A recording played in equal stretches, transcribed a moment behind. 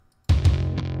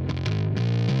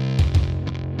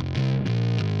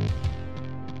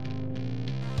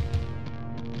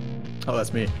Oh,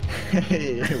 that's me.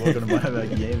 Hey, welcome to My Mac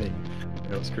Gaming.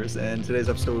 Your host Chris, and today's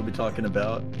episode we'll be talking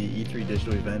about the E3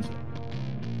 digital event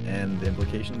and the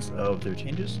implications of their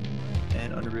changes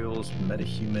and Unreal's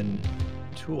MetaHuman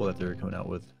tool that they're coming out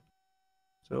with.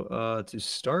 So to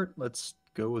start, let's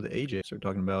go with AJ. Start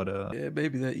talking about Yeah,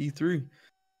 baby, that E3.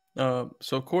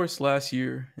 So of course, last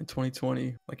year in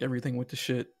 2020, like everything went to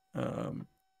shit.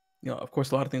 Of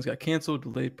course, a lot of things got canceled,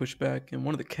 delayed, pushed back, and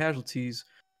one of the casualties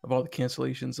of all the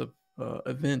cancellations of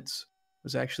events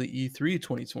was actually E3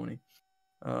 2020.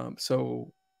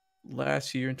 So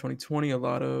last year in 2020, a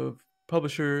lot of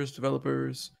publishers,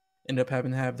 developers ended up having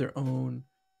to have their own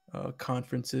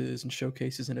conferences and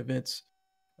showcases and events.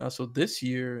 So this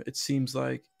year, it seems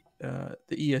like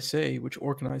the ESA, which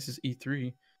organizes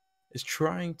E3, is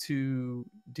trying to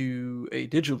do a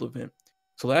digital event.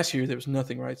 So last year there was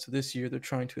nothing, right? So this year they're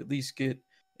trying to at least get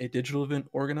a digital event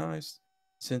organized,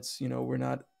 since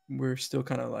we're still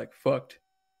kind of like fucked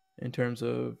in terms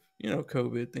of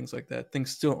COVID, things like that. Things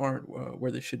still aren't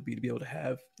where they should be to be able to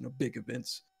have big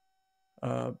events.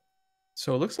 Uh,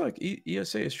 so it looks like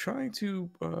ESA is trying to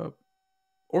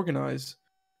organize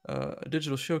a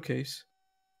digital showcase,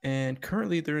 and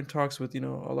currently they're in talks with a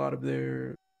lot of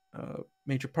their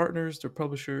major partners, their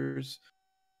publishers.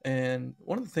 And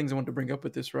one of the things I wanted to bring up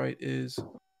with this, right, is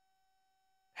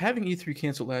having E3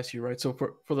 canceled last year, right? So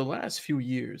for the last few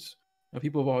years,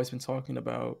 people have always been talking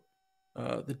about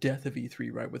the death of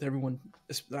E3, right? With everyone,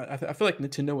 I feel like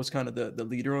Nintendo was kind of the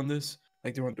leader on this.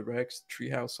 Like they were on Directs,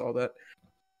 Treehouse, all that.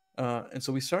 And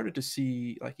so we started to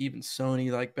see like even Sony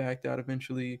like backed out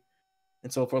eventually.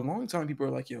 And so for a long time, people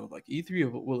were like, yo, like E3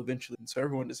 will eventually. And so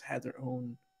everyone just had their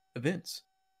own events.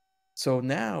 So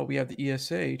now we have the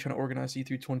ESA trying to organize E3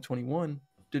 2021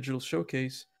 digital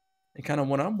showcase. And kind of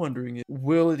what I'm wondering is,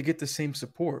 will it get the same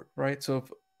support, right? So if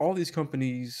all these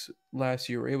companies last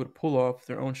year were able to pull off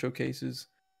their own showcases,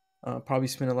 probably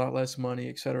spend a lot less money,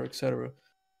 et cetera,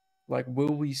 like,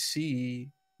 will we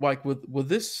see, like, will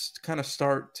this kind of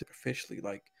start to officially,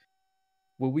 like,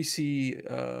 will we see,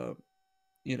 a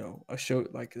show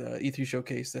like the E3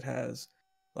 showcase that has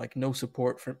like no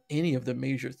support from any of the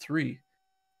major three?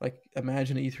 Like,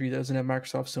 imagine E3 doesn't have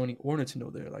Microsoft, Sony, or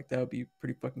Nintendo there. Like, that would be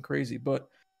pretty fucking crazy. But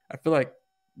I feel like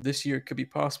this year could be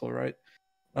possible, right?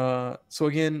 So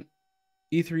again,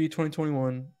 E3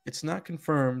 2021, it's not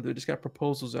confirmed. They just got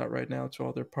proposals out right now to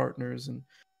all their partners and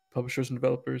publishers and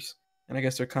developers. And I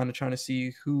guess they're kind of trying to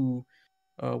see who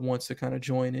wants to kind of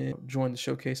join the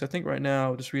showcase. I think right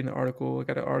now, just reading the article, I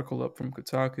got an article up from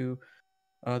Kotaku.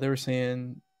 They were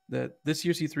saying that this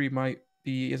year's E3 might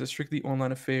be as a strictly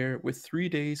online affair with 3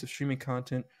 days of streaming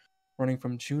content running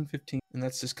from June 15th, and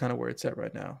that's just kind of where it's at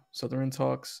right now. So they're in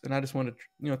talks, and I just want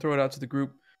to throw it out to the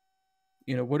group.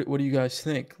 What do you guys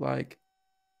think? Like,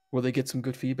 will they get some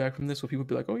good feedback from this? Will people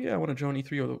be like, oh yeah, I want to join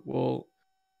E3,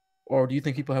 or do you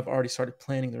think people have already started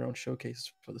planning their own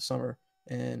showcases for the summer?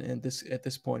 And this at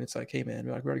this point, it's like, hey man,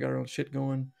 we already got our own shit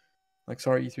going. Like,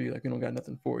 sorry E3, like we don't got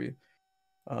nothing for you.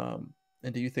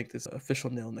 And do you think this official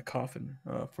nail in the coffin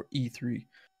for E3?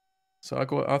 So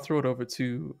I'll throw it over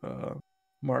to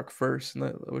Mark first.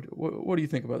 And what do you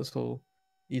think about this whole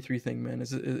E3 thing, man?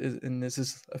 Is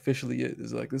this officially it?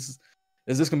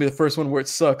 Is this gonna be the first one where it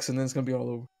sucks and then it's gonna be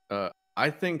all over? I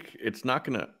think it's not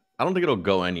gonna. I don't think it'll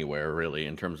go anywhere really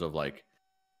in terms of like.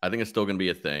 I think it's still gonna be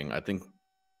a thing. I think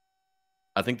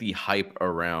the hype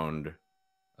around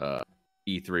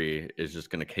E3 is just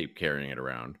gonna keep carrying it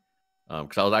around.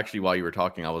 Because I was actually, while you were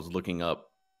talking, I was looking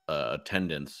up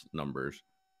attendance numbers,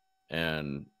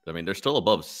 and I mean, there's still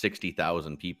above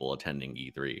 60,000 people attending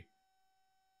E3.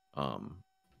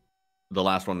 The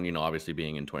last one, obviously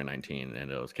being in 2019,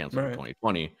 and it was canceled in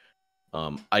 2020.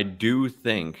 I do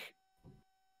think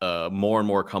more and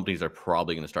more companies are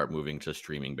probably going to start moving to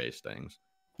streaming-based things.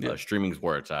 Yeah. Streaming's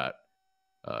where it's at.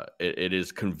 It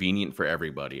is convenient for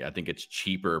everybody. I think it's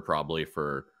cheaper probably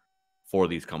for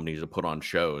these companies to put on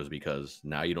shows, because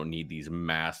now you don't need these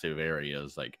massive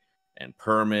areas and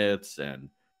permits and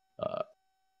I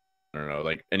don't know,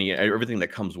 like everything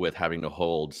that comes with having to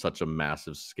hold such a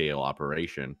massive scale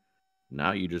operation.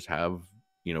 Now you just have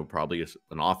probably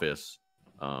an office,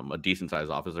 a decent sized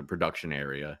office, a production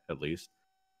area at least,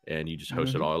 and you just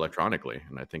host it all electronically.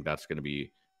 And I think that's going to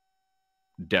be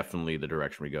definitely the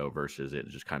direction we go, versus it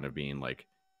just kind of being like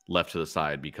left to the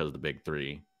side because the big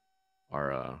three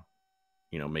are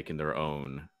making their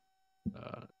own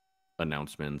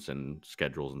announcements and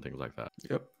schedules and things like that.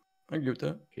 Yep, I agree with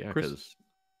that. Yeah, because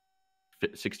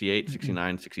 68,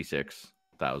 69,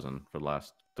 66,000 for the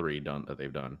last three that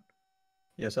they've done.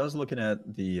 Yeah, so I was looking at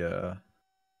the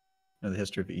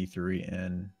history of E3,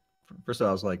 and first of all,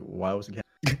 I was like, why was it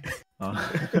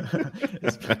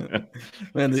It's been,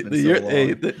 Man, it's the been so year, long.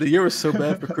 hey, the year was so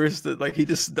bad for Chris that like he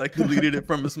just like deleted it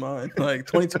from his mind. Like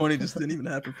 2020 just didn't even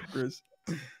happen for Chris.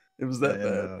 It was that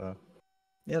bad.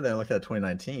 Yeah, then I looked at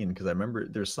 2019 because I remember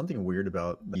there's something weird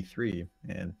about the E3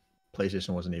 and PlayStation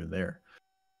wasn't even there.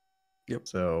 Yep.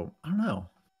 So I don't know.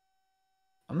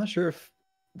 I'm not sure if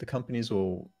the companies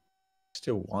will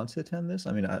still want to attend this.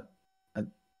 I mean, I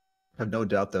have no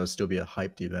doubt that will still be a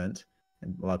hyped event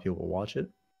and a lot of people will watch it,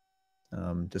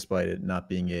 despite it not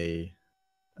being a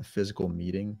physical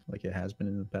meeting like it has been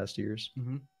in the past years.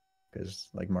 Because,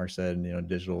 like Mark said,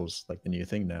 digital is like the new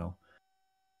thing now.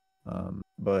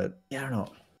 But yeah, I don't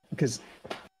know, because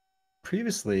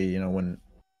previously, when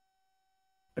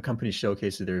a company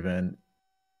showcases their event,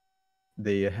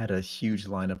 they had a huge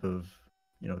lineup of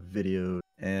video,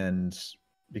 and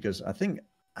because I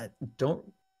don't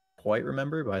quite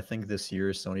remember, but I think this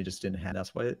year Sony just didn't have.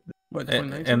 That's why.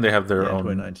 And they have their own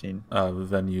 2019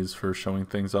 venues for showing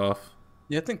things off.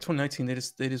 Yeah, I think 2019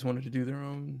 they just wanted to do their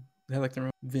own. They had like their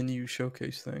own venue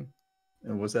showcase thing.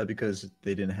 And was that because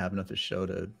they didn't have enough to show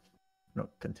to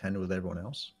contend with everyone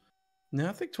else? No,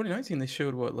 I think 2019 they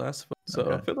showed what Last of Us. So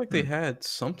Okay. I feel like they had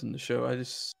something to show. I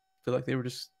just feel like they were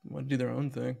just want to do their own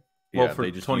thing. Yeah, well, for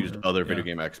they just 20, used other video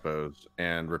game expos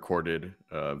and recorded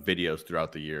videos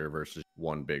throughout the year versus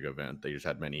one big event. They just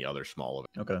had many other small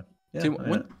events. Okay. Yeah. See,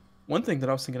 one thing that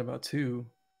I was thinking about too,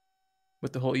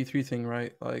 with the whole E3 thing,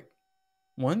 right? Like,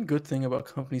 one good thing about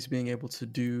companies being able to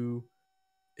do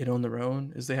it on their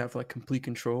own is they have like complete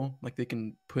control. Like they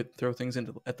can throw things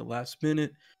into at the last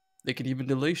minute. They could even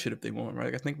delay shit if they want, right?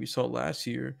 Like, I think we saw last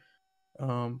year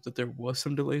that there was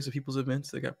some delays of people's events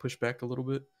that got pushed back a little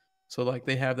bit. So like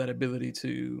they have that ability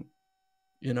to,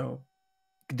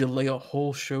 delay a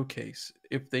whole showcase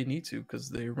if they need to, because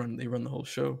they run the whole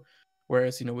show.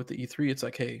 Whereas with the E3, it's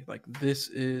like, hey, like this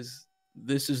is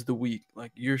the week.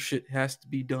 Like your shit has to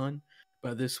be done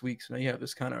by this week. So now you have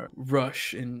this kind of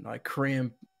rush and like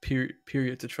cram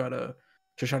period to try to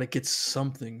get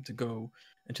something to go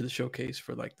into the showcase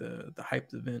for like the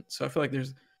hyped event. So I feel like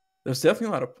there's definitely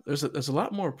a lot of there's a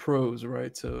lot more pros,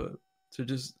 right? To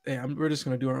just, hey, we're just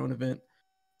gonna do our own event.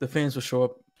 The fans will show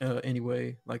up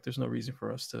anyway. Like there's no reason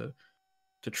for us to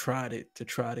try to.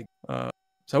 So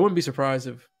I wouldn't be surprised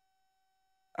if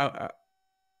I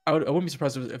wouldn't be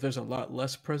surprised if there's a lot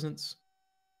less presence.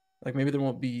 Like maybe there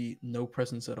won't be no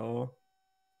presence at all.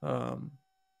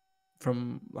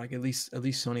 From like at least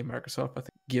Sony and Microsoft, I think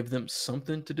give them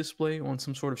something to display on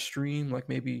some sort of stream, like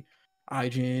maybe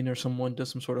IGN or someone does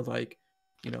some sort of like,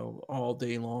 all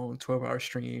day long 12-hour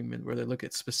stream and where they look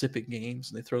at specific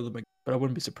games and they throw them. But I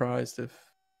wouldn't be surprised if,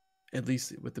 at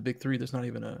least with the big three, there's not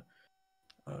even a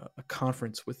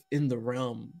conference within the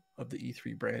realm of the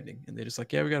E3 branding, and they just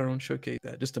like, yeah, we got our own showcase,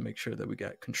 that just to make sure that we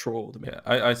got control.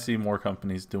 I see more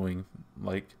companies doing,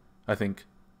 like, I think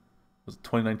was it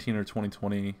 2019 or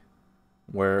 2020,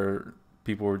 where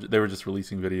they were just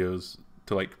releasing videos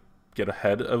to like get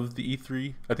ahead of the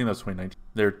E3. I think that was 2019.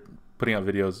 They're putting out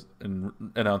videos and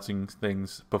announcing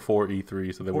things before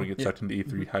E3 so they wouldn't get sucked into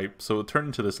E3 hype. So it turned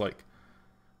into this like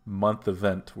month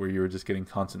event where you were just getting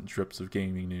constant drips of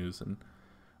gaming news. And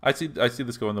I see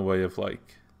this going the way of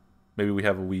like, maybe we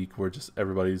have a week where just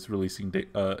everybody's releasing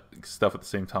stuff at the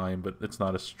same time, but it's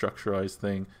not a structurized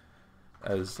thing.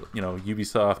 As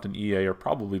Ubisoft and EA are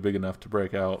probably big enough to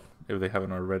break out if they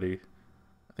haven't already.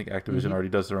 I think Activision already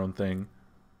does their own thing.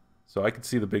 So I could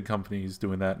see the big companies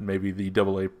doing that, and maybe the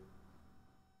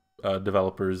AA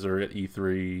developers are at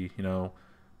E3,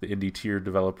 the indie tier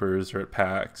developers are at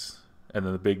PAX, and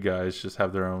then the big guys just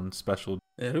have their own special.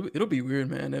 Yeah, it'll be weird,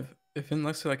 man. If in,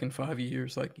 let's say, like in 5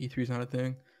 years, like E3 is not a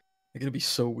thing, like it'll be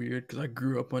so weird because I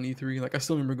grew up on E3. Like I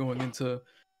still remember going into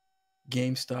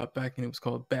GameStop back when it was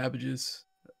called Babbage's,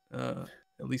 at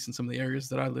least in some of the areas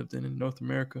that I lived in North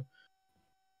America.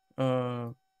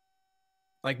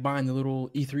 Like buying the little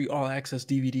E3 All Access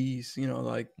DVDs,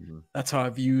 like that's how I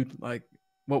viewed like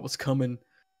what was coming,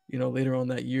 later on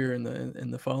that year and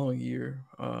the following year.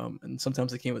 And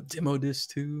sometimes they came with demo discs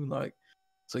too. Like,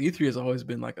 so E3 has always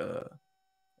been like a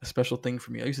special thing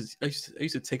for me. I used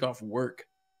to take off work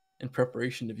in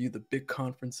preparation to view the big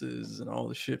conferences and all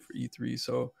the shit for E3.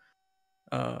 So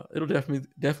it'll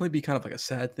definitely be kind of like a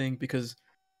sad thing because,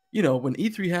 when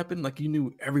E3 happened, like you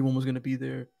knew everyone was going to be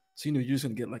there. So, you're just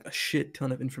going to get like a shit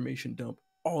ton of information dump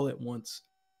all at once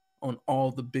on all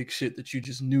the big shit that you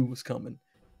just knew was coming.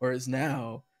 Whereas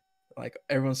now, like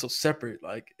everyone's so separate,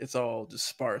 like it's all just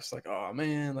sparse. Like, oh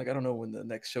man, like I don't know when the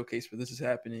next showcase for this is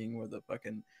happening or the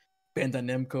fucking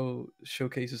Bandai Namco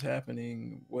showcase is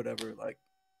happening, whatever. Like,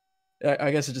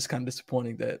 I guess it's just kind of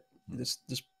disappointing that this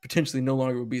potentially no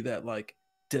longer will be that like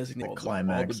designated The all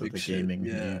climax the of big the shit. gaming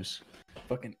Yeah. news.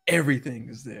 Fucking everything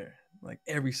is there. Like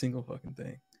every single fucking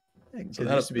thing. Yeah, So 'cause it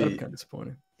that'll used to be be, kind of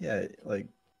disappointing. yeah, like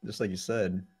just like you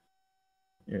said,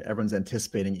 everyone's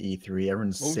anticipating E3.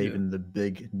 Everyone's Oh, yeah. saving the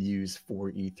big news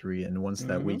for E3, and once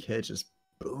that Mhm. week hits, just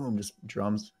boom, just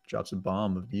drops a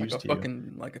bomb of news Like a to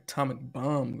fucking like atomic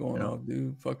bomb going Yeah. off,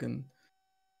 dude.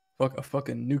 A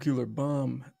fucking nuclear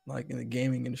bomb, like in the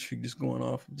gaming industry, just going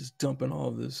off, just dumping all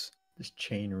of this you. Just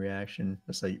chain reaction.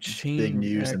 It's like chain big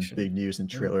news reaction. and big news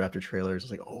and Yeah. trailer after trailer.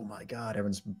 It's like, oh my god,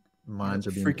 everyone's minds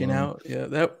are being freaking blown. out. Yeah,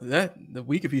 that the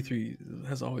week of E3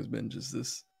 has always been just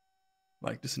this,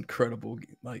 like, just incredible.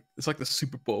 Like, it's like the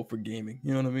Super Bowl for gaming.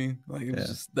 You know what I mean? Like, it was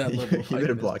just that level. You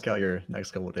better block out your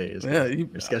next couple of days. Yeah,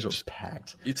 your schedule's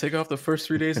packed. You take off the first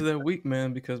 3 days of that week,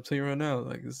 man, because I'm telling you right now,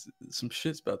 like, some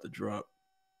shit's about to drop.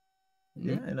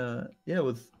 Yeah, and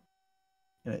with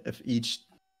if each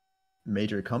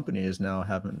major company is now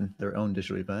having their own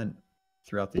digital event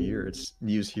throughout the year, it's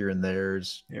news here and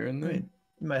there's Here and there. I mean,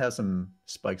 you might have some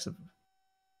spikes of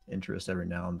interest every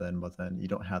now and then, but then you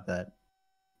don't have that.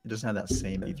 It doesn't have that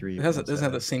same E3. It doesn't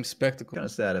have the same spectacle. Kind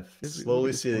of sad if It's slowly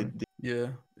really see. disappointing. Yeah,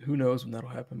 who knows when that'll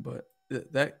happen? But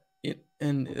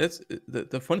and that's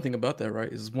the funny thing about that,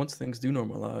 right? Is once things do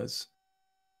normalize,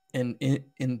 and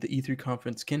in the E3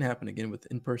 conference can happen again with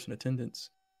in-person attendance.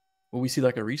 Well, we see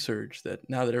like a resurge that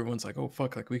now that everyone's like, oh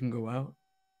fuck, like we can go out,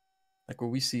 like where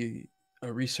we see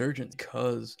a resurgence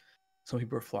because some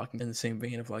people are flocking in the same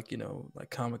vein of like, like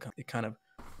Comic-Con. It kind of,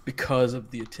 because of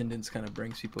the attendance, kind of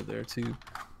brings people there too.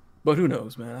 But who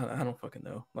knows, man? I don't fucking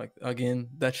know. Like, again,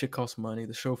 that shit costs money.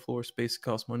 The show floor space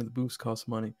costs money. The booths cost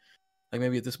money. Like,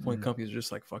 maybe at this point, companies are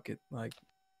just like, fuck it. Like,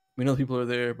 we know people are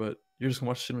there, but you're just gonna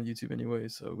watch shit on YouTube anyway,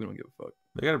 so we don't give a fuck.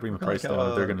 They gotta bring the price down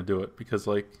if they're gonna do it, because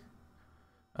like,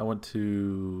 I went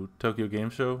to Tokyo Game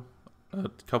Show a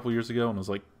couple years ago and it was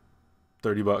like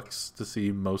 $30 to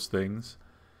see most things,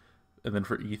 and then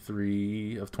for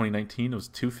E3 of 2019 it was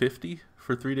 $250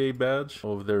 for a 3-day badge.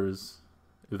 Oh, if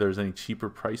there's any cheaper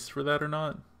price for that or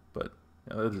not, but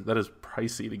yeah, that is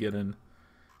pricey to get in.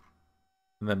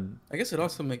 And then I guess it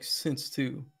also makes sense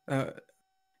too.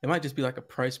 It might just be like a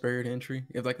price barrier to entry.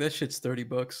 If like that shit's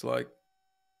 $30, like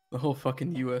the whole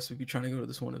fucking US would be trying to go to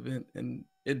this one event, and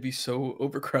it'd be so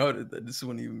overcrowded that this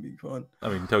wouldn't even be fun. I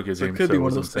mean, Tokyo So it Game could be Show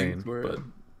one of was those things insane, where-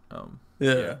 but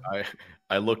Yeah.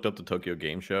 I looked up the Tokyo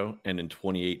Game Show, and in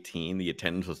 2018, the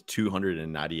attendance was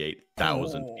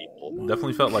 298,000 people.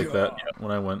 definitely felt like that God.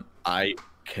 when I went. I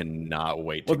cannot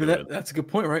wait to Well, go to that's a good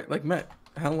point, right? Like, Matt,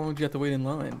 how long did you have to wait in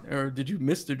line? Or did you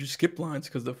skip lines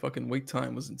because the fucking wait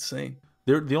time was insane?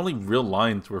 The only real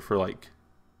lines were for like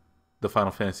the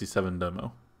Final Fantasy VII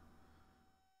demo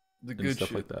The and good stuff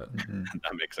shit. like that.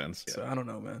 That makes sense. So I don't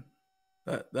know, man.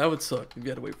 That would suck if you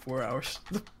had to wait 4 hours.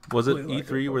 Was it Play like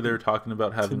a E3 where they were fucking talking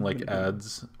about having 10 like minute video.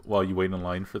 ads while you wait in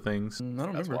line for things? I don't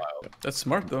That's remember. wild. That's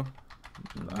smart though.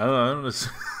 I don't know.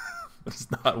 It's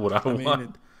not what I I mean,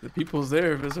 want. the people's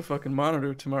there. There's a fucking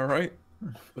monitor to my right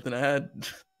with an ad.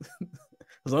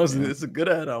 As long as it's a good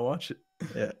ad, I'll watch it.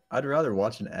 Yeah, I'd rather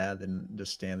watch an ad than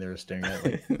just stand there staring at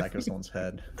like the back of someone's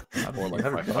head. Or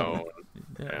like my phone.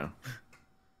 Yeah. Yeah.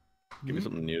 Give me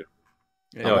something new.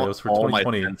 Yeah, Oh, I it want was for all my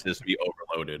 2020. senses to be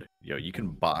overloaded. You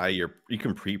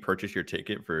can pre-purchase your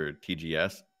ticket for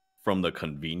TGS from the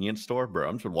convenience store, bro.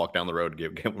 I'm just gonna walk down the road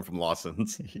and get one from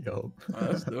Lawson's. Yo, Oh,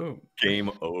 that's dope.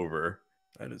 Game over.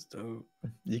 That is dope.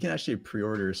 you can actually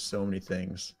pre-order so many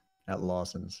things at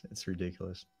Lawson's. It's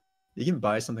ridiculous. You can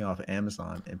buy something off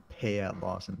Amazon and pay at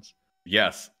Lawson's.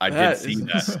 Yes, I That did see is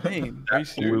that. insane. Are you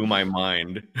That blew serious? my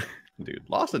mind. Dude,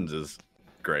 Lawson's is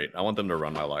great. I want them to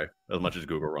run my life as much as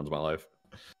Google runs my life.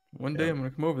 One day I'm gonna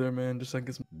come over there, man. Just like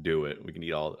get some Do it. We can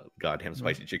eat all the goddamn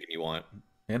spicy chicken you want.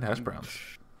 And hash browns.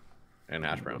 And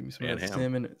hash give me browns. some of And that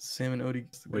ham. salmon Odie.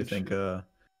 It's the What do you good think?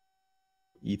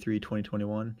 shit. E3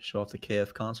 2021 show off the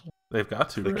KF console. They've got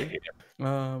to, right?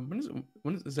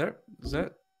 When is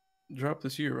that drop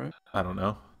this year, right? I don't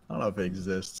know. I don't know if it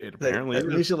exists. It apparently Like,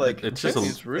 we is. should like It's just a-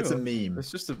 It's real. It's a meme.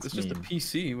 It's just a meme.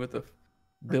 PC with a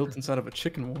built inside of a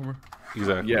chicken warmer.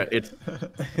 Exactly. Yeah, it's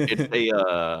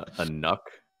a NUC.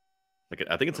 Like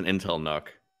I think it's an Intel NUC.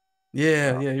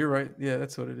 Yeah, you're right. Yeah,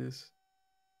 that's what it is.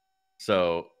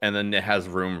 So, and then it has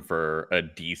room for a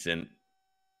decent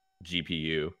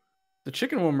GPU. The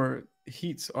chicken warmer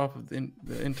heats off of the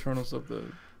internals of the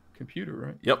computer,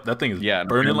 right? Yep, that thing is Yeah,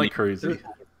 burning like apparently- crazy.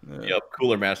 Yep,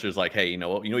 Cooler Master's like, hey, you know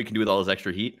what? You know what you can do with all this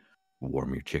extra heat?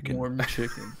 Warm your chicken. Warm your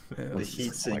chicken. Yeah, The that's-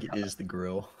 heat sink is the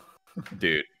grill.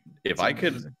 Dude, if it's I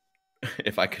could amazing.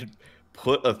 if I could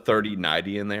put a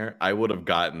 3090 in there, I would have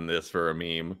gotten this for a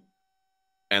meme.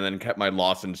 and then kept my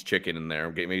Lawson's chicken in there.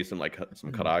 Gave me some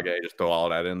some Mm. karage. Just throw all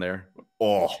that in there.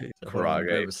 Oh, Okay. So hold on,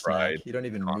 grab karage a snack. fried, You don't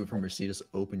even move from your seat. Just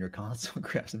open your console,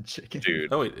 grab some chicken.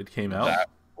 dude. Oh wait, it came out. That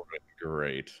would be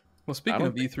great. Well, speaking don't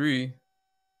of E3, I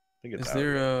think it's is out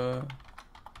there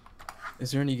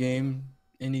yet.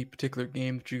 any particular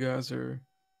game that you guys are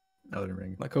Elden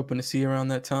Ring. like hoping to see around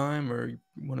that time, or you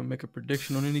want to make a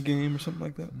prediction on any game or something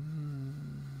like that?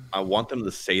 I want them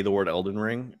to say the word Elden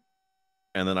Ring,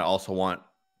 and then I also want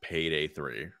Payday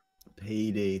 3.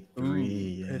 Payday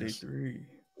 3. Payday Yes. 3.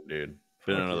 Dude,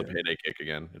 been Fuck another yeah. Payday kick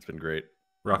again. It's been great.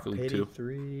 Rocket League Payday 2.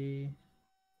 3.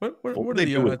 What What are would they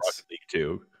the do with odds? Rocket League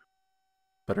 2?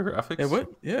 Better graphics. Yeah, what?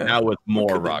 Yeah. Now with more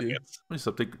could they do? rockets. Just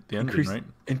update the engine, Increase, right?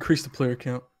 increase the player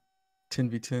count.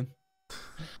 10v10.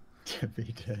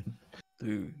 Payday 10.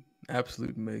 Dude,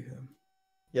 absolute mayhem.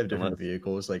 You have different Unless-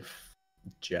 vehicles like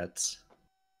jets.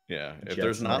 Yeah, if Jets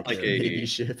there's and, not like Navy a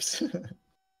ships.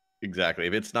 exactly,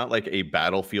 if it's not like a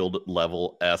Battlefield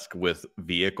level esque with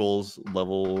vehicles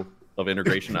level of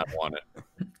integration, I want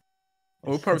it.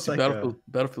 We'll probably It's see like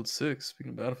Battlefield 6.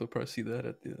 Speaking of Battlefield, probably see that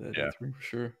at Yeah. E3 for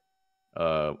sure.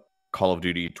 Call of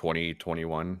Duty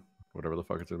 2021, whatever the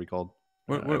fuck it's gonna be called.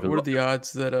 What are the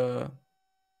odds that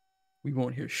we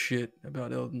won't hear shit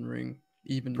about Elden Ring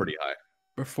even Pretty high.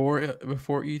 before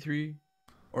E3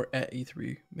 or at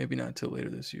E3? Maybe not until later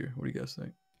this year. What do you guys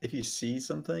think? If you see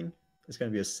something, it's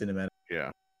gonna be a cinematic.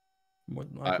 Yeah, More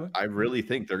than likely. I really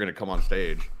think they're gonna come on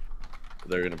stage.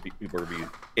 They're gonna be people are gonna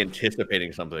be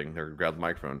anticipating something. They're gonna grab the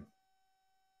microphone.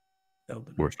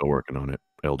 Elden We're Ring. still working on it,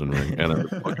 Elden Ring, and then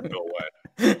fucking go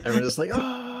away. Everyone's just like,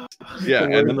 oh. Yeah,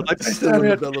 and then like, It's still in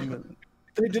development.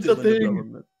 they did Still the in thing.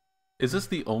 development. Is this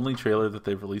the only trailer that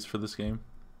they've released for this game?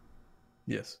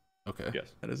 Yes, Okay.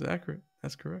 Yes, that is accurate.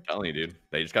 That's correct. I'm telling you, dude.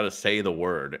 They just got to say the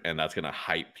word, and that's gonna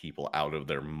hype people out of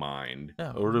their mind.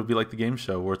 Yeah, or it'll be like the game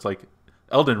show where it's like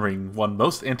Elden Ring won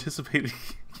most anticipated.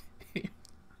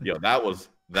 Yo, that was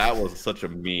such a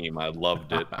meme. I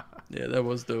loved it. Yeah, that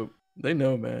was dope. They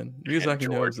know, man. Miyazaki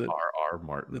knows that, R.R.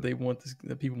 Martin. that they want this.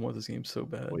 That people want this game so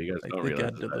bad. Well, you guys Like, don't they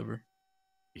realize gotta that. deliver.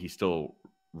 He's still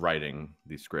writing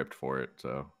the script for it,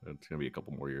 so it's gonna be a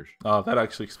couple more years. Oh, that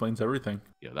actually explains everything.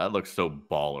 Yeah, that looks so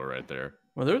baller right there.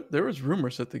 Well, there was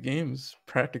rumors that the game's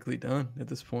practically done at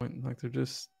this point. Like they're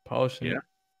just polishing Yeah. it.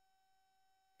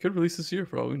 Could release this year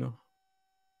for all we know.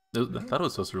 I thought it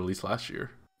was supposed to release last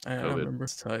year. I COVID. remember.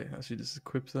 It's tight how she just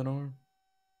equips that arm.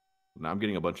 Now I'm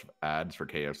getting a bunch of ads for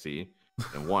KFC,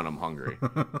 and one, I'm hungry,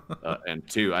 and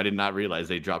two, I did not realize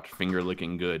they dropped finger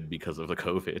licking good because of the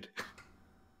COVID.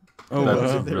 Oh,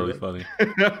 That's wow. really funny.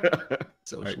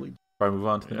 Socially. Probably move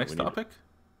on to the Yeah, next we need- topic.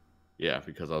 Yeah,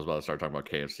 because I was about to start talking about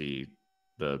KFC,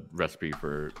 the recipe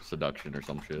for seduction or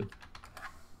some shit.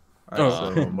 All right,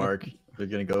 Oh. so Mark, we're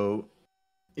gonna go.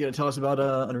 You gonna tell us about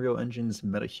Unreal Engine's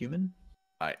MetaHuman?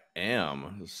 I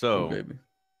am. Oh, So, baby.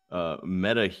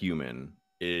 MetaHuman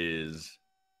is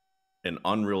an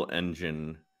Unreal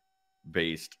Engine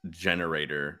based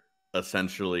generator,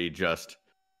 essentially just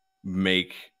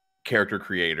make character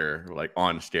creator like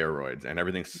on steroids, and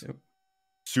everything's Yep.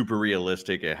 super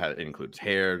realistic. It includes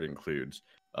hair, it includes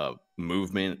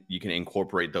movement. You can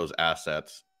incorporate those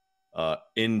assets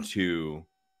into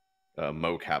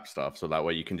mocap stuff, so that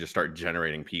way you can just start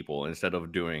generating people instead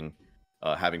of doing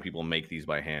having people make these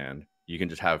by hand. You can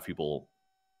just have people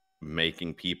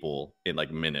making people in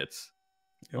like minutes.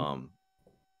 Yep.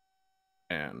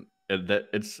 And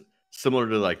it's similar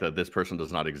to like this person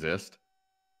does not exist,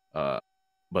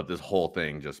 but this whole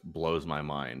thing just blows my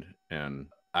mind, and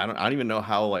I don't even know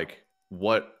how, like,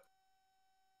 what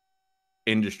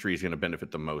industry is going to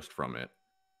benefit the most from it.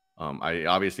 I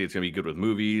obviously it's going to be good with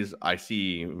movies. I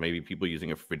see maybe people using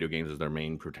it for video games as their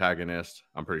main protagonist.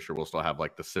 I'm pretty sure we'll still have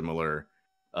like the similar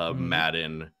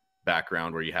Madden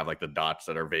background where you have like the dots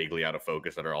that are vaguely out of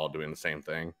focus that are all doing the same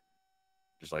thing.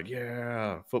 Just like,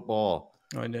 yeah, football.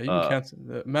 Oh, yeah, you can cancel.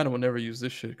 Madden will never use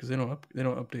this shit because they don't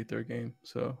update their game.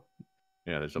 So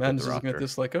Yeah, there's Madden's the just looking at roster.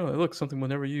 this like, oh, look, something we'll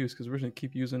never use because we're gonna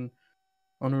keep using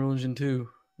Unreal Engine 2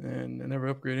 and never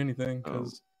upgrade anything Oh.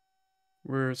 because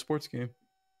we're a sports game.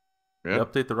 They Yeah.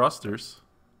 update the rosters,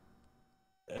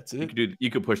 That's You it. could you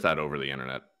could push that over the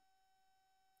internet.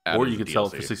 or Add you as could sell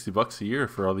it for DLC. $60 a year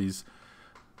for all these,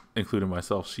 including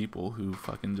myself, sheeple who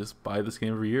fucking just buy this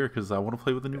game every year because I want to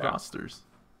play with the new Yeah. You rosters.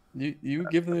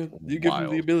 give them the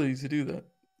wild. ability to do that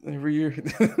every year.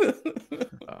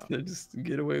 They just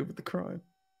get away with the crime.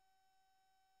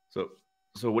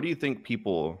 So what do you think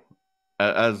people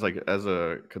as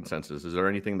a consensus, is there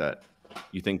anything that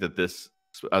you think that this,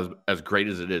 as great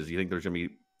as it is, you think there's gonna be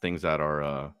things that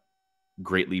are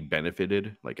greatly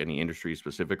benefited, like any industry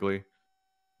specifically?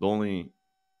 The only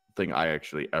thing I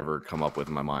actually ever come up with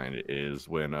in my mind is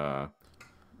when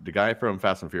the guy from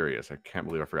Fast and Furious, I can't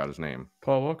believe I forgot his name.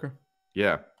 Paul Walker.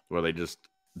 Yeah, where they just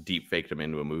deep faked him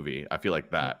into a movie. I feel like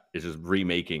that is just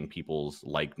remaking people's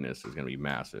likeness is going to be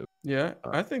massive. Yeah,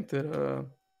 I think that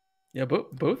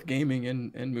both gaming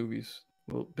and movies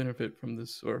will benefit from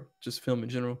this, or just film in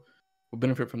general will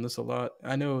benefit from this a lot.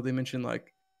 I know they mentioned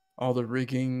like all the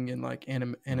rigging and like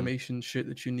animation shit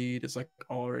that you need is like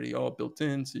already all built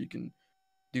in, so you can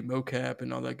do mocap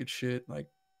and all that good shit like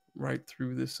right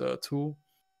through this tool.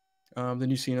 Then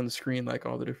you see on the screen like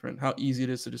all the different, how easy it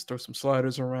is to just throw some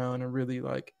sliders around and really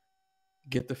like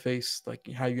get the face like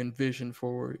how you envision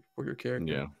for your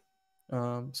character.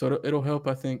 Yeah. So it'll help,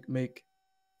 I think, make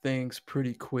things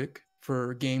pretty quick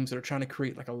for games that are trying to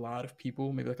create like a lot of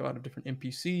people, maybe like a lot of different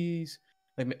NPCs.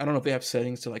 Like I don't know if they have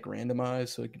settings to like randomize,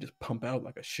 so you can just pump out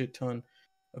like a shit ton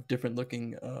of different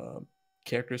looking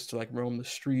characters to like roam the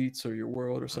streets or your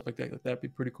world or stuff like that. Like, that'd be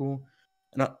pretty cool.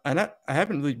 And I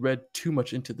haven't really read too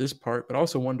much into this part, but I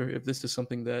also wonder if this is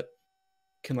something that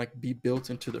can like be built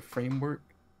into the framework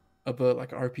of a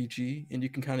like RPG, and you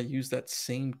can kind of use that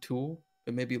same tool,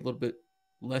 but maybe a little bit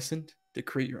lessened to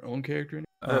create your own character.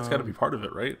 That's got to be part of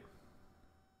it, right?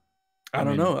 I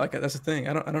don't know. Like that's the thing.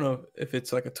 I don't know if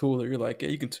it's like a tool that you're like, yeah,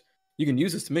 you can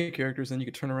use this to make characters, and you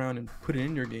can turn around and put it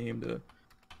in your game to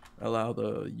allow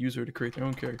the user to create their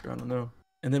own character. I don't know.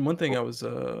 And then one thing I was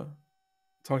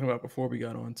talking about before we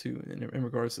got on to in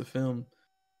regards to the film,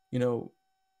 you know,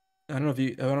 I don't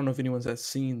know if anyone's has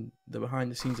seen the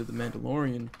behind the scenes of The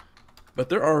Mandalorian, but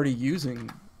they're already using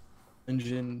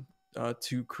engine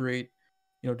to create,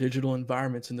 you know, digital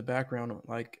environments in the background,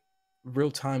 like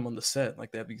real time on the set.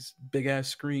 Like they have these big ass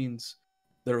screens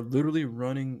that are literally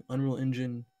running Unreal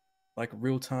Engine like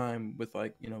real time with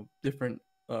like, you know, different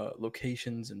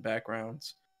locations and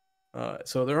backgrounds.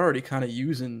 So they're already kind of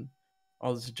using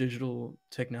all this digital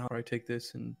technology. I take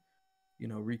this and, you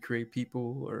know, recreate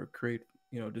people or create,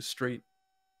 you know, just straight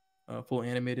full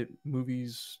animated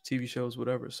movies, TV shows,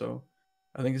 whatever. So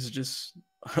I think this is just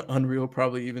Unreal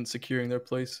probably even securing their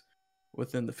place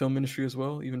within the film industry as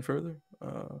well, even further.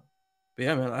 But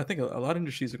yeah, man, I think a lot of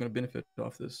industries are going to benefit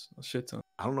off this a shit ton.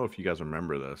 I don't know if you guys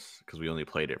remember this because we only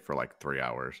played it for like 3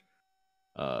 hours.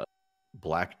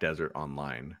 Black Desert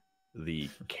Online, the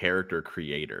character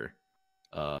creator,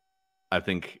 I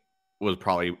think was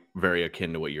probably very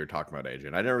akin to what you're talking about,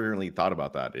 Adrian. I never really thought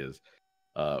about that, is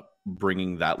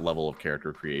bringing that level of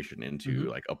character creation into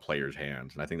like a player's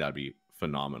hands. And I think that'd be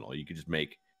phenomenal. You could just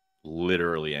make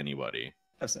literally anybody.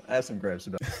 I have some gripes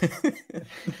about it.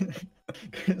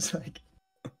 It's like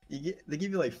they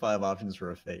give you like 5 options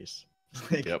for a face.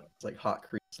 Like, it's like hot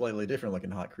Korean, slightly different looking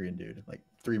hot Korean dude. Like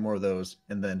 3 more of those,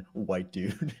 and then white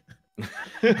dude.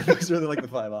 Those are like the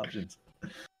 5 options.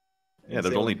 Yeah,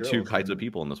 there's only 2 kinds of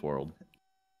people in this world.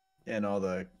 And all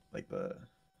the like the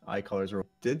eye colors were.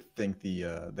 Did think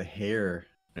the hair.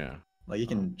 Yeah. Like you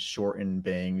can shorten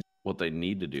bangs. What they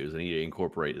need to do is they need to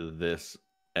incorporate this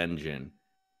engine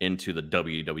into the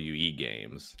WWE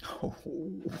games. Oh,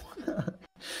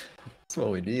 that's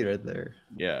what we need right there.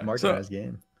 Yeah. Marketized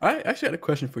game. I actually had a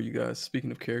question for you guys.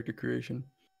 Speaking of character creation,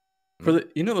 for the,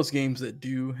 you know, those games that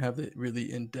do have the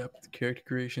really in-depth character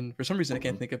creation. For some reason, I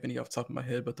can't think of any off the top of my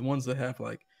head, but the ones that have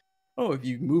like, oh, if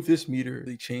you move this meter,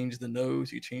 you change the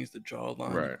nose, you change the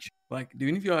jawline. Right. Like, do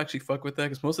any of y'all actually fuck with that?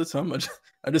 Because most of the time,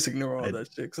 I just ignore all that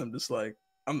shit. Because I'm just like,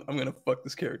 I'm gonna fuck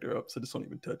this character up, so I just don't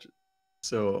even touch it.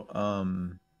 So,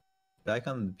 back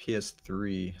on the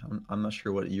PS3, I'm not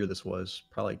sure what year this was,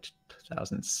 probably like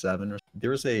 2007 or so. There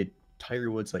was a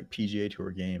Tiger Woods like PGA Tour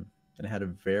game, and it had a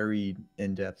very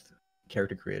in-depth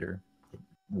character creator,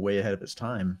 way ahead of its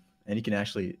time, and you can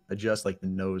actually adjust like the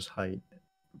nose height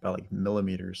about like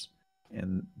millimeters,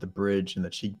 and the bridge and the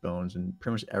cheekbones, and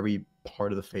pretty much every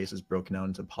part of the face is broken out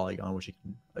into polygon, which you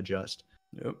can adjust.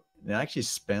 Yep. And I actually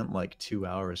spent like 2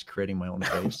 hours creating my own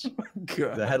face. Oh my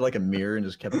God. I had like a mirror and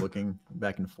just kept looking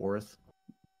back and forth.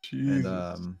 Jesus.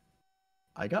 And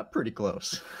I got pretty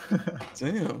close.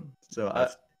 Damn. So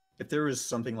if there was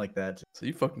something like that, so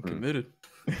you fucking committed.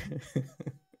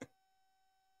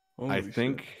 I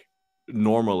think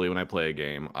normally when I play a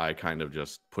game, I kind of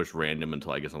just push random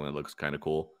until I get something that looks kind of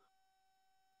cool.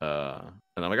 And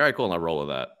I'm like, all right, cool, and I roll with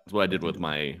that. That's what I did with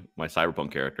my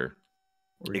Cyberpunk character.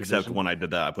 Except when I did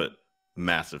that, I put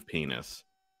massive penis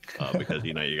because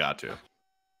you know you got to.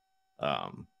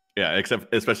 Yeah,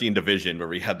 especially in Division where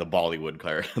we had the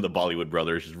Bollywood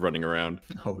brothers just running around.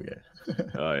 Oh yeah.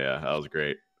 Oh yeah, that was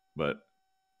great. But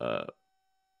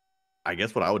I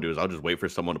guess what I would do is I'll just wait for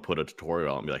someone to put a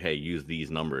tutorial and be like, hey, use these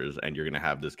numbers and you're gonna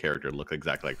have this character look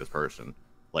exactly like this person.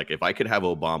 Like if I could have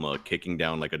Obama kicking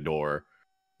down like a door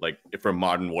like from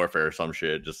Modern Warfare or some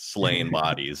shit, just slaying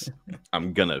bodies,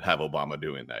 I'm gonna have Obama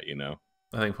doing that, you know?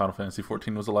 I think Final Fantasy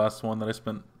 14 was the last one that I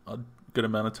spent a good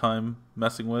amount of time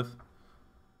messing with.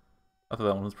 I thought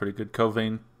that one was pretty good.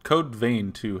 Code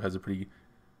Vein 2 has a pretty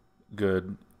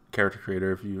good character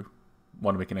creator if you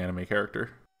want to make an anime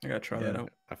character. I gotta try that out.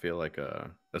 I feel like,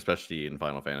 especially in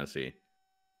Final Fantasy,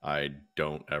 I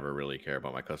don't ever really care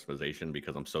about my customization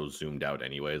because I'm so zoomed out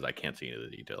anyways. I can't see any of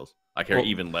the details. I care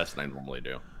even less than I normally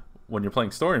do. When you're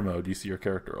playing story mode, you see your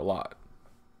character a lot.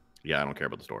 Yeah, I don't care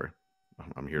about the story.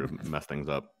 I'm here to mess things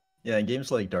up. Yeah, in games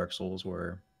like Dark Souls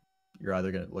where you're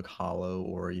either going to look hollow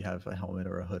or you have a helmet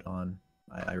or a hood on,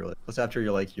 I really... Plus after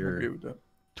you're like your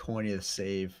 20th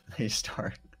save, you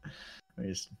start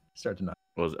to not...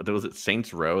 Was it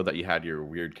Saints Row that you had your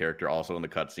weird character also in the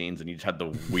cutscenes and you just had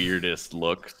the weirdest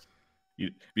looks?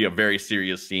 You'd be a very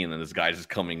serious scene and this guy's just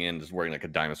coming in just wearing like a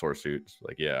dinosaur suit. It's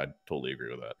like, yeah, I totally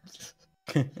agree with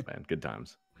that. Man, good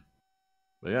times.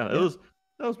 But yeah, that was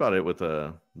about it with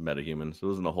MetaHumans. There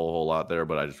wasn't a whole lot there,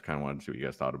 but I just kind of wanted to see what you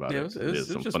guys thought about it. It was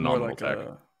just more like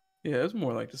it was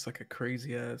more like just like a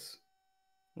crazy ass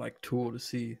like tool to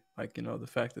see, like, you know, the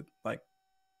fact that like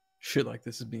shit like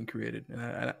this is being created,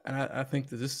 and I think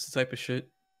that this is the type of shit,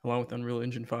 along with Unreal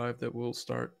Engine 5, that we'll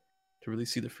start to really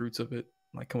see the fruits of it,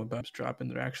 like come about, dropping.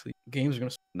 They're actually games are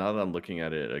gonna. Now that I'm looking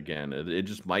at it again, it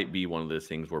just might be one of those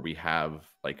things where we have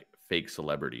like fake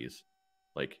celebrities.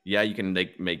 Like, yeah, you can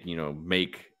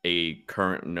make a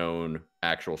current known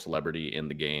actual celebrity in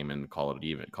the game and call it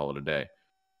a day.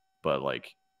 But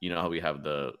like, you know how we have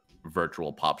the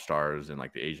virtual pop stars in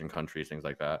like the Asian countries, things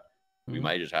like that. We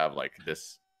might just have like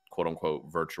this quote unquote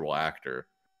virtual actor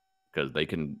because they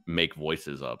can make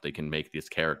voices up. They can make this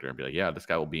character and be like, yeah, this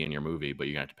guy will be in your movie, but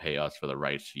you're gonna have to pay us for the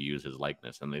rights to use his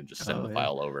likeness, and they just send the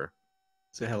file over.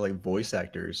 So they have like voice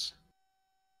actors.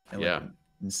 And, like,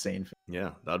 insane.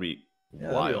 Yeah, that'd be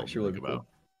wild to think about.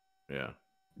 Cool. Yeah.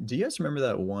 Do you guys remember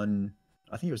that one?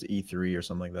 I think it was E3 or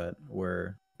something like that,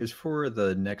 where it was for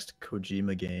the next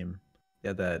Kojima game. They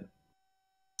had that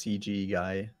CG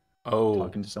guy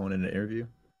talking to someone in an interview.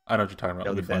 I know what you're talking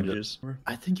about. The bandages.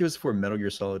 I think it was for Metal Gear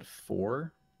Solid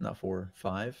 4, not 4,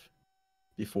 5.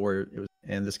 Before it was,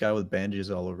 and this guy with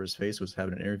bandages all over his face was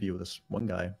having an interview with this one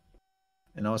guy,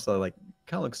 and I was like,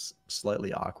 kind of looks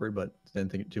slightly awkward, but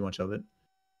didn't think too much of it.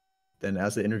 Then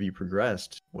as the interview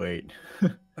progressed, wait,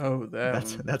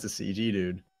 that's a CG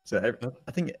dude. So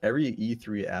I think every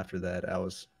E3 after that,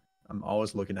 I'm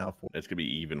always looking out for. It's gonna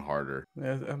be even harder.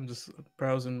 Yeah, I'm just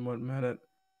browsing what Matt had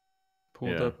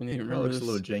pulled up, and it looks a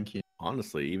little janky.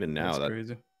 Honestly, even now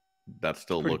that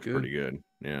still looks pretty good.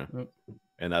 Yeah,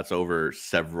 and that's over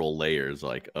several layers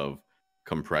like of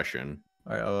compression.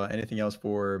 All right. Anything else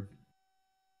for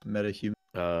MetaHuman?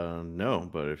 No,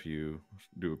 but if you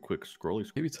do a quick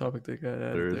scrolly, baby topic they got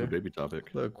added there is a baby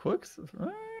topic. The quick,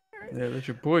 yeah, that's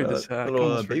your boy. This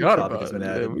baby topic has been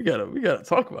added. Yeah, we gotta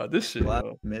talk about this shit. Black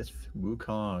Myth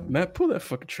Wukong. Matt, pull that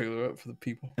fucking trailer up for the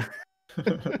people,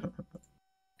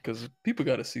 because people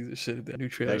gotta see this shit. That new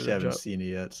trailer. I actually haven't seen it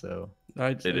yet, so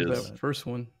it is that first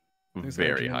one.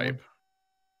 Very hype.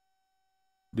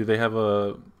 Do they have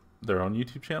their own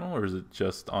YouTube channel, or is it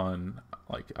just on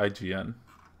like IGN?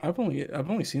 I've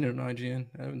only seen it on IGN.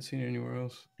 I haven't seen it anywhere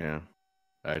else. Yeah,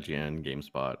 IGN,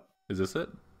 GameSpot. Is this it?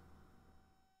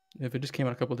 If it just came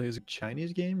out a couple days ago.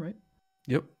 Chinese game, right?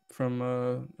 Yep, from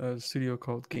a studio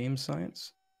called Game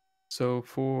Science. So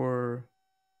for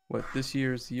this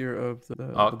year is the year of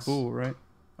the bull, right?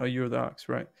 Oh, Year of the Ox,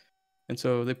 right? And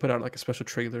so they put out like a special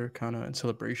trailer kind of in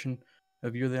celebration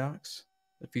of Year of the Ox.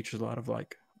 It features a lot of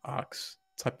like ox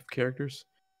type of characters.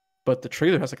 But the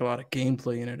trailer has like a lot of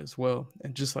gameplay in it as well.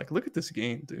 And just like, look at this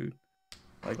game, dude.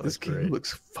 Like, this game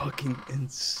looks fucking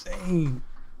insane.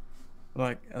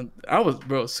 Like,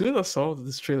 as soon as I saw that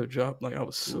this trailer dropped, like, I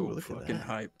was so fucking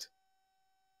hyped.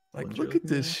 Like, look at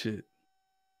this shit.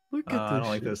 Look at this shit. I don't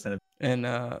like those. And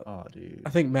dude. I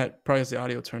think Matt probably has the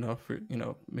audio turned off for,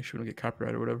 make sure we don't get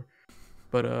copyright or whatever.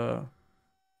 But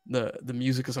the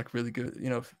music is like really good,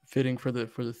 fitting for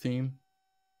the theme.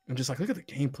 I'm just like, look at the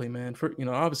gameplay, man. For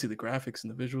obviously the graphics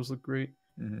and the visuals look great,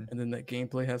 and then that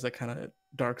gameplay has that kind of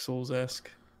Dark Souls-esque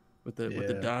with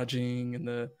the dodging and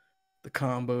the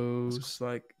combos,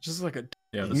 like just like a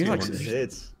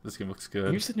this game looks good.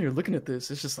 And you're sitting here looking at this,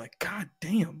 it's just like, god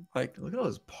damn, like look at all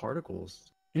those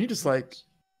particles. And you're just like,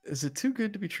 is it too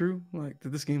good to be true? Like that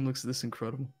this game looks this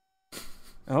incredible.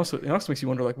 And it also makes you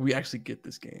wonder, like, we actually get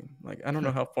this game. Like, I don't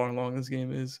know how far along this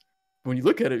game is. When you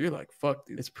look at it, you're like, fuck,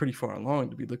 dude, it's pretty far along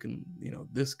to be looking,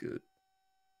 this good.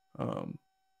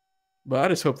 But I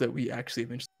just hope that we actually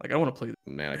eventually, like, I want to play.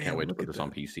 Man, I can't wait to put this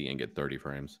on PC and get 30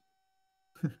 frames.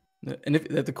 And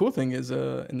the cool thing is,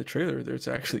 in the trailer, there's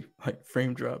actually like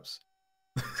frame drops.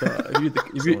 So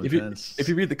if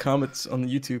you read the comments on the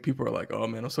YouTube, people are like, "Oh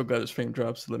man, I'm so glad there's frame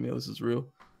drops to let me know this is real."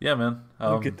 Yeah, man.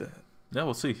 I'll get that. Yeah,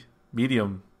 we'll see.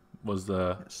 Medium was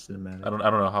the cinematic. I don't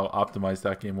know how optimized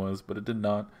that game was, but it did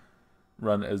not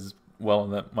run as well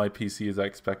on my PC as I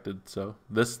expected. So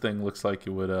this thing looks like it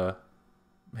would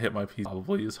hit my PC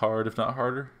probably as hard, if not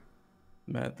harder.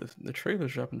 Matt, the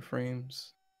trailer's dropping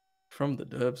frames from the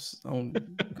devs own,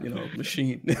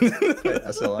 machine.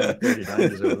 SLI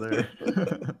 39 over there.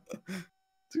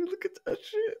 Dude, look at that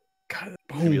shit. God,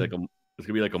 it's gonna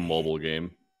be like a mobile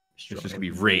game. It's just gonna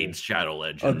be Raid Shadow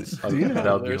Legends. Do you know how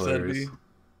That would be hilarious that'd be?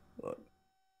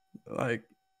 Like,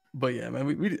 but yeah,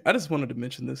 man, I just wanted to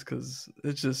mention this because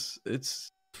it's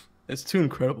too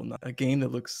incredible. Now. A game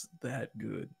that looks that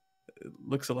good, it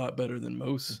looks a lot better than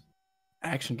most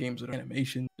action games with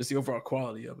animation, just the overall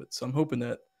quality of it. So I'm hoping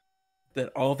that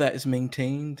all that is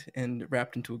maintained and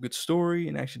wrapped into a good story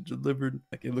and actually delivered.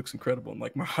 Like, it looks incredible, and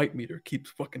like my hype meter keeps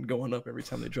fucking going up every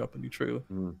time they drop a new trailer.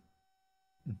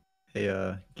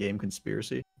 Hey, game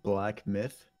conspiracy, Black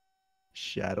Myth,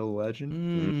 Shadow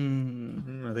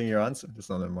Legend. I think you're on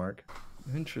something, Mark.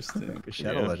 Interesting.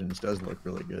 Shadow Legends does look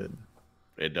really good.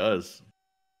 It does.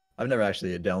 I've never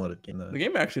actually downloaded the game. The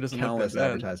game actually doesn't look that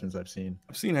bad. Advertisements I've seen.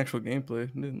 I've seen actual gameplay.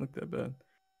 It didn't look that bad.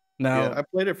 Now, yeah, I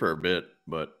played it for a bit,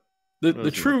 but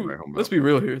the true, let's be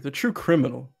real here, the true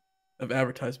criminal of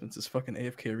advertisements is fucking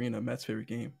AFK Arena, Matt's favorite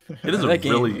game. It is a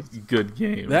really good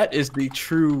game. That is the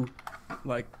true,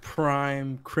 like,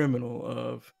 prime criminal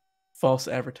of false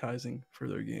advertising for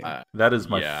their game. That is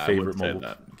my favorite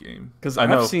mobile game. Because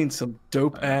I've seen some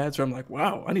dope ads where I'm like,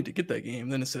 wow, I need to get that game.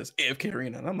 Then it says AFK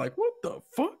Arena, and I'm like, what the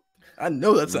fuck? I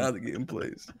know that's how the game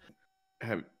plays.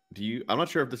 I'm not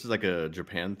sure if this is like a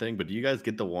Japan thing, but do you guys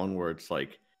get the one where it's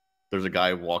like there's a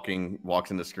guy walks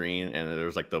in the screen and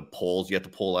there's like the poles you have to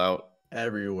pull out?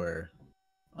 Everywhere.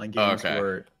 On games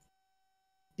where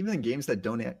even in games that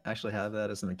don't actually have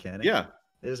that as a mechanic. Yeah.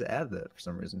 They just add that for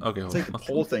some reason. Okay, it's like the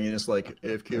whole thing, and it's like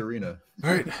AFK Arena.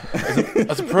 All right.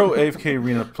 As a pro AFK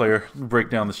Arena player, let me break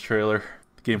down this trailer.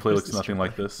 The gameplay looks nothing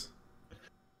like this.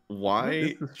 Why? What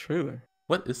is this trailer?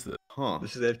 What is this? Huh?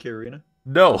 This is AFK Arena?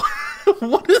 No.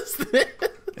 What is this?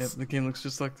 Yeah, the game looks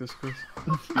just like this, Chris.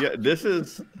 Yeah, this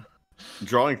is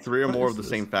drawing 3 or more of the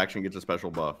same faction gets a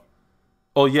special buff.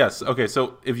 Oh, yes. Okay,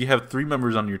 so if you have 3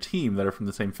 members on your team that are from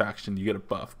the same faction, you get a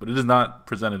buff. But it is not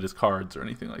presented as cards or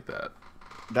anything like that.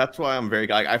 That's why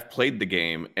I've played the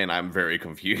game, and I'm very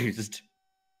confused.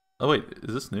 Oh, wait.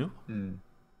 Is this new?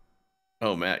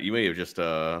 Oh, Matt, you may have just...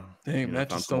 Dang, Matt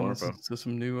just stumbled into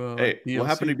some new... hey, DLC what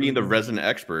happened to being the resident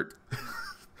expert?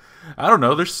 I don't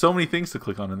know. There's so many things to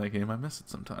click on in that game. I miss it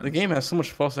sometimes. The game has so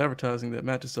much false advertising that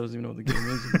Matt just doesn't even know what the game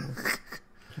is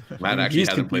anymore. Matt actually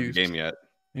hasn't played the game yet.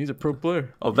 He's a pro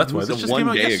player. Oh, that's why. This just came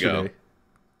out yesterday.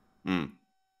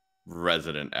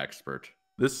 Resident expert.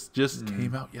 This just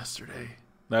came out yesterday.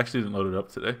 I actually didn't load it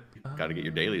up today. Got to get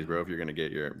your dailies, bro, if you're going to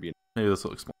get your... Maybe this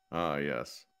will explain. Oh,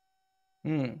 yes.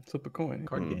 Flip a coin.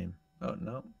 Card game. Oh,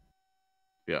 no.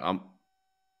 Yeah,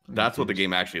 that's what the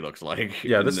game actually looks like.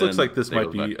 Yeah, this looks like this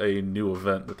might be a new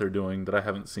event that they're doing that I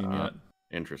haven't seen yet.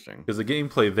 Interesting. Because the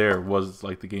gameplay there was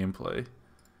like the gameplay.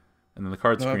 And then the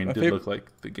card screen did look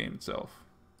like the game itself.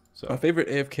 So my favorite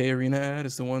AFK Arena ad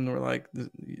is the one where like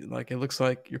it looks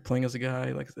like you're playing as a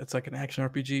guy, like it's like an action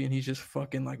RPG, and he's just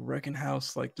fucking like wrecking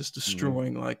house, like just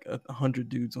destroying like 100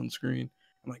 dudes on screen.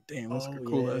 I'm like, damn, that's a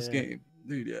cool ass game.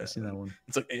 Dude, yeah. I've seen that one.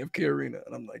 It's like AFK Arena.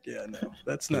 And I'm like, yeah, no,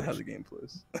 that's not how the game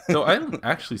plays. So I don't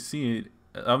actually see it.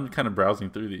 I'm kind of browsing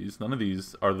through these. None of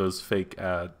these are those fake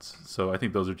ads. So I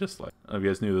think those are just like, I don't know if you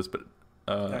guys knew this, but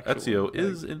Ezio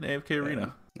is in AFK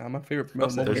Arena. Nah, my favorite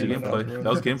There's the gameplay. That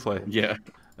was gameplay. Yeah.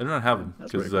 I do not have them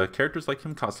because characters like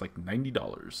him cost like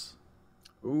 $90.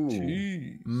 Ooh.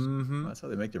 Jeez. Mm-hmm. That's how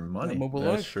they make their money. Mobile That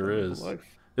life. sure is. Life.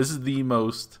 This is the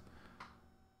most...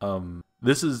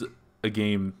 this is a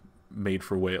game made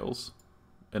for whales.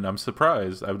 And I'm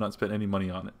surprised I've not spent any money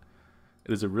on it.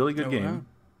 It is a really good game.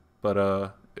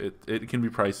 But it can be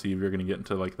pricey if you're going to get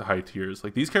into like the high tiers.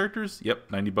 Like these characters, yep,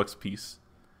 $90 a piece.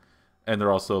 And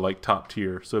they're also like top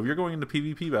tier. So if you're going into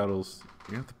PvP battles,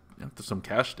 you have to have some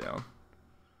cash down.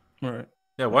 All right.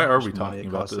 Yeah, why are we talking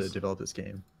about this? To develop this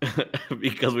game?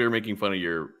 Because we were making fun of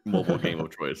your mobile game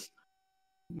of choice.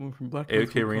 From Black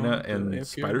AFK Arena and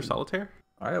Spider Solitaire?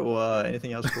 All right, well,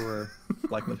 anything else for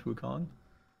Black Myth Wukong?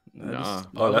 Nah.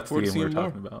 Oh, that's the game we were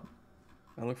talking about.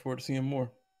 I look forward to seeing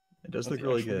more. It does look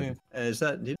really good. Game. And is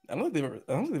that? I don't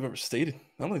think they've ever stated.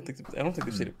 I don't think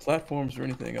they've stated platforms or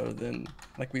anything other than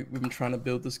like we've been trying to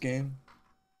build this game,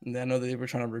 and I know they were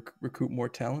trying to recruit more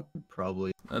talent.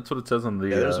 Probably. That's what it says on the.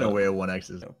 Yeah, there's no way a One X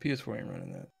is. No, PS4 ain't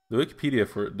running that. The Wikipedia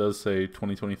for it does say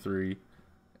 2023,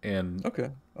 and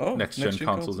next gen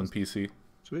consoles and PC.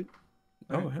 Sweet.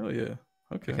 Oh hell yeah.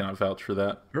 Okay. I cannot vouch for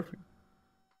that. Perfect.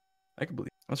 I can believe.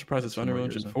 I'm surprised it's Unreal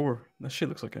Engine 4. That shit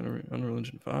looks like Unreal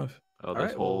Engine 5.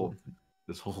 Oh,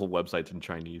 this whole website's in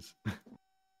Chinese.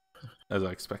 As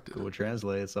I expected. Google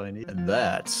Translate, that's all I need. And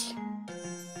that's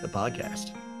the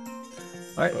podcast.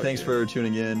 All right, thanks for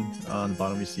tuning in. On the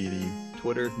bottom, we see the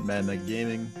Twitter, Mad Night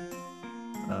Gaming,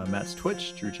 Matt's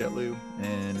Twitch, Drew Chetlu,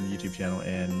 and YouTube channel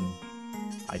and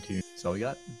iTunes. That's all we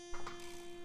got.